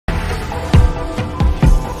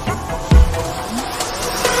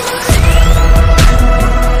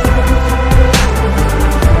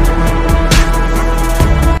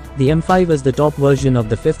The M5 is the top version of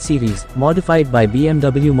the 5th series, modified by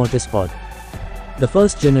BMW Motorsport. The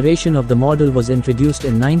first generation of the model was introduced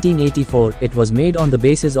in 1984. It was made on the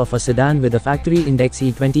basis of a sedan with a factory index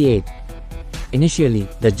E28. Initially,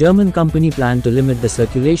 the German company planned to limit the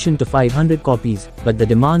circulation to 500 copies, but the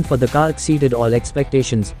demand for the car exceeded all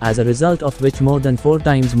expectations, as a result of which more than 4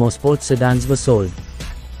 times more sports sedans were sold.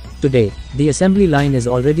 Today, the assembly line is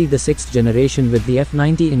already the 6th generation with the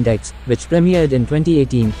F90 index, which premiered in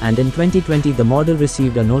 2018, and in 2020 the model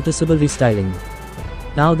received a noticeable restyling.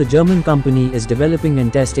 Now the German company is developing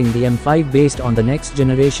and testing the M5 based on the next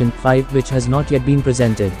generation 5, which has not yet been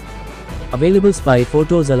presented. Available spy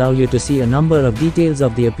photos allow you to see a number of details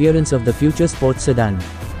of the appearance of the future sports sedan.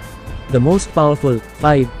 The most powerful,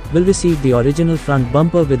 5, will receive the original front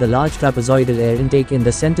bumper with a large trapezoidal air intake in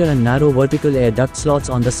the center and narrow vertical air duct slots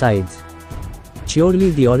on the sides. Surely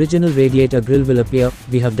the original radiator grille will appear.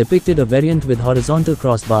 We have depicted a variant with horizontal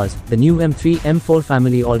crossbars. The new M3, M4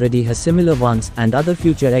 family already has similar ones, and other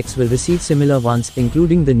future X will receive similar ones,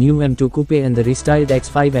 including the new M2 Coupe and the restyled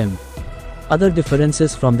X5M. Other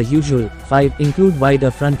differences from the usual 5 include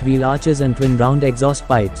wider front wheel arches and twin round exhaust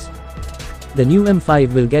pipes. The new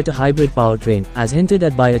M5 will get a hybrid powertrain, as hinted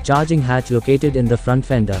at by a charging hatch located in the front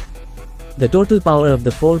fender. The total power of the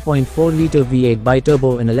 4.4-liter V8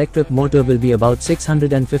 biturbo and electric motor will be about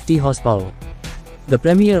 650 horsepower. The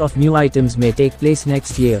premiere of new items may take place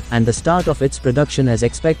next year, and the start of its production is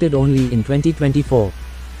expected only in 2024.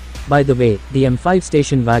 By the way, the M5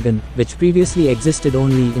 station wagon, which previously existed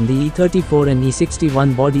only in the E34 and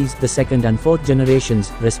E61 bodies, the 2nd and 4th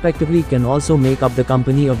generations, respectively, can also make up the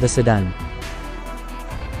company of the sedan.